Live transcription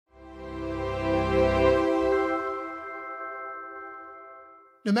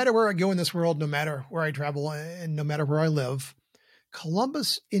No matter where I go in this world, no matter where I travel, and no matter where I live,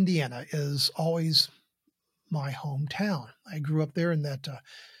 Columbus, Indiana is always my hometown. I grew up there in that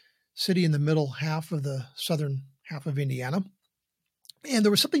city in the middle half of the southern half of Indiana. And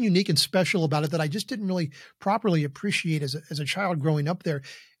there was something unique and special about it that I just didn't really properly appreciate as a child growing up there.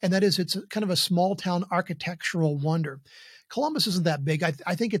 And that is, it's kind of a small town architectural wonder. Columbus isn't that big.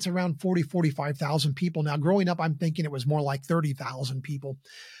 I think it's around 45,000 people. Now, growing up, I'm thinking it was more like 30,000 people.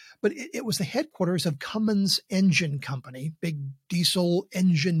 But it was the headquarters of Cummins Engine Company, big diesel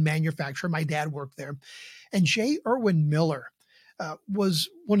engine manufacturer. My dad worked there. And J. Irwin Miller was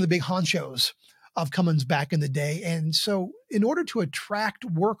one of the big honchos of Cummins back in the day. And so in order to attract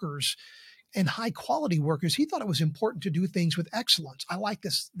workers and high quality workers, he thought it was important to do things with excellence. I like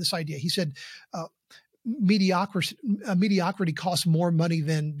this idea. He said, uh, mediocrity costs more money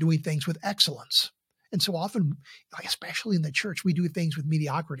than doing things with excellence. And so often, especially in the church, we do things with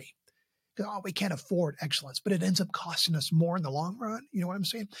mediocrity. Oh, we can't afford excellence, but it ends up costing us more in the long run. You know what I'm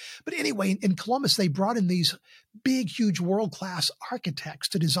saying? But anyway, in Columbus, they brought in these big, huge world-class architects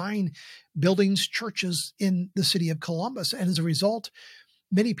to design buildings, churches in the city of Columbus. And as a result,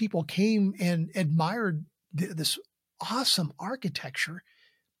 many people came and admired this awesome architecture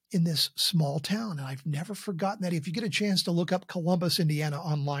in this small town. And I've never forgotten that. If you get a chance to look up Columbus, Indiana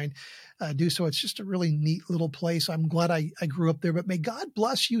online, do so. It's just a really neat little place. I'm glad I grew up there, but may God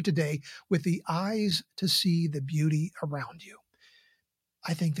bless you today with the eyes to see the beauty around you.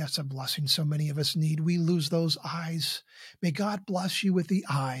 I think that's a blessing so many of us need. We lose those eyes. May God bless you with the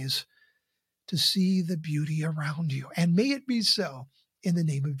eyes to see the beauty around you. And may it be so in the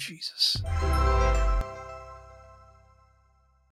name of Jesus.